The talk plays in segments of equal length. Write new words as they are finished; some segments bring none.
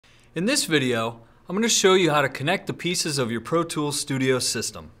In this video, I'm going to show you how to connect the pieces of your Pro Tools Studio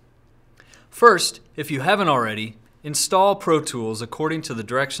system. First, if you haven't already, install Pro Tools according to the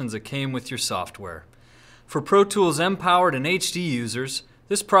directions that came with your software. For Pro Tools M-Powered and HD users,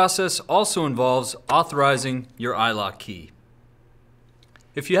 this process also involves authorizing your iLock key.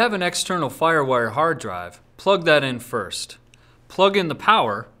 If you have an external FireWire hard drive, plug that in first. Plug in the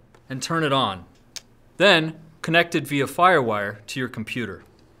power and turn it on. Then, connect it via FireWire to your computer.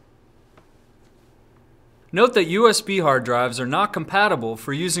 Note that USB hard drives are not compatible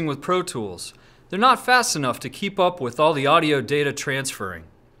for using with Pro Tools. They're not fast enough to keep up with all the audio data transferring.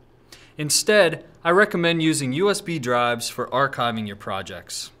 Instead, I recommend using USB drives for archiving your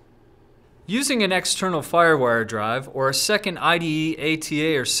projects. Using an external FireWire drive or a second IDE,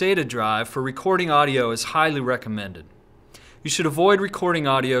 ATA, or SATA drive for recording audio is highly recommended. You should avoid recording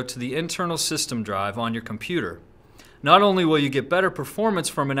audio to the internal system drive on your computer. Not only will you get better performance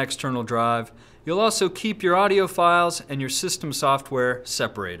from an external drive, you'll also keep your audio files and your system software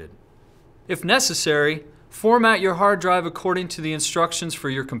separated. If necessary, format your hard drive according to the instructions for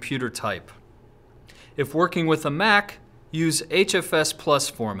your computer type. If working with a Mac, use HFS Plus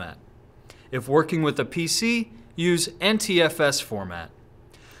format. If working with a PC, use NTFS format.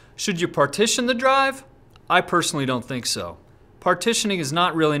 Should you partition the drive? I personally don't think so. Partitioning is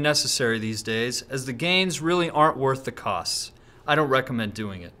not really necessary these days, as the gains really aren't worth the costs. I don't recommend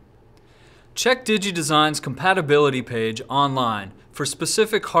doing it. Check DigiDesign's compatibility page online for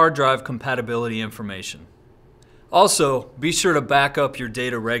specific hard drive compatibility information. Also, be sure to back up your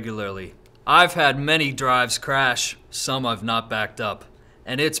data regularly. I've had many drives crash, some I've not backed up,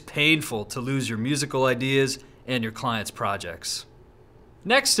 and it's painful to lose your musical ideas and your client's projects.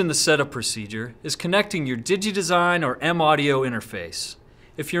 Next in the setup procedure is connecting your DigiDesign or M-Audio interface.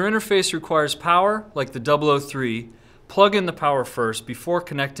 If your interface requires power, like the 003, plug in the power first before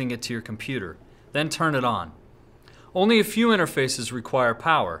connecting it to your computer, then turn it on. Only a few interfaces require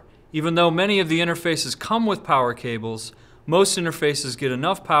power. Even though many of the interfaces come with power cables, most interfaces get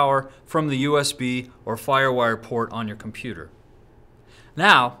enough power from the USB or FireWire port on your computer.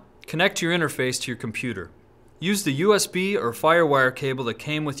 Now, connect your interface to your computer. Use the USB or FireWire cable that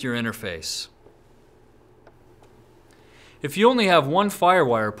came with your interface. If you only have one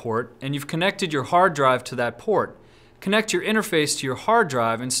FireWire port and you've connected your hard drive to that port, connect your interface to your hard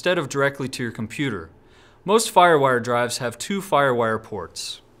drive instead of directly to your computer. Most FireWire drives have two FireWire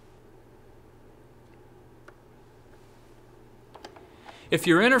ports. If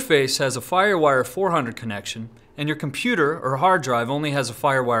your interface has a FireWire 400 connection and your computer or hard drive only has a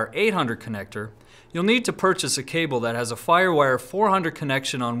FireWire 800 connector, you'll need to purchase a cable that has a FireWire 400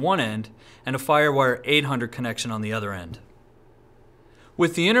 connection on one end and a FireWire 800 connection on the other end.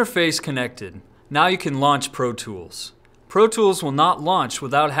 With the interface connected, now you can launch Pro Tools. Pro Tools will not launch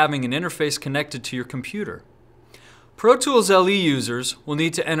without having an interface connected to your computer. Pro Tools LE users will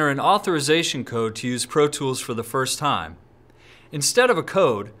need to enter an authorization code to use Pro Tools for the first time. Instead of a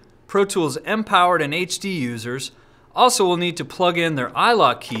code, Pro Tools M-Powered and HD users also will need to plug in their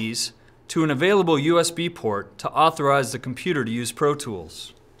iLock keys to an available USB port to authorize the computer to use Pro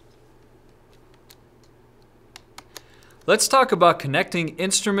Tools. Let's talk about connecting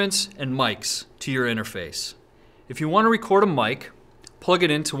instruments and mics to your interface. If you want to record a mic, plug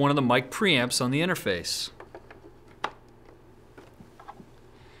it into one of the mic preamps on the interface.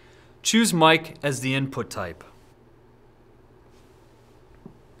 Choose mic as the input type.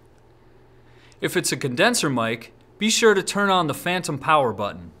 If it's a condenser mic, be sure to turn on the phantom power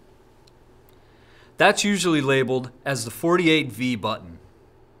button. That's usually labeled as the 48V button.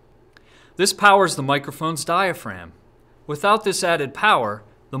 This powers the microphone's diaphragm. Without this added power,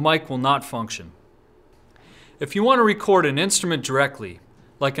 the mic will not function. If you want to record an instrument directly,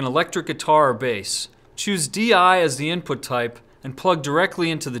 like an electric guitar or bass, choose DI as the input type and plug directly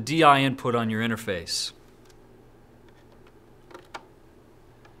into the DI input on your interface.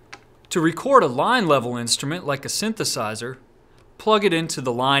 To record a line level instrument like a synthesizer, plug it into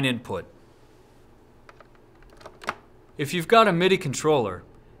the line input. If you've got a MIDI controller,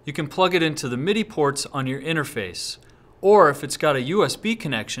 you can plug it into the MIDI ports on your interface, or if it's got a USB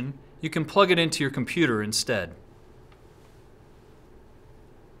connection, you can plug it into your computer instead.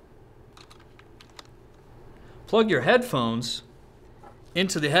 Plug your headphones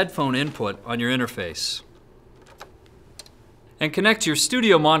into the headphone input on your interface, and connect your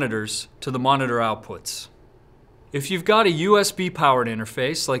studio monitors to the monitor outputs. If you've got a USB powered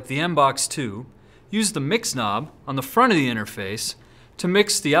interface like the MBox 2, use the mix knob on the front of the interface to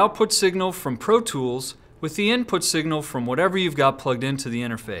mix the output signal from Pro Tools with the input signal from whatever you've got plugged into the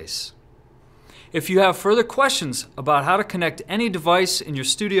interface. If you have further questions about how to connect any device in your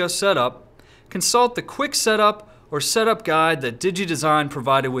studio setup, consult the quick setup or setup guide that DigiDesign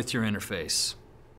provided with your interface.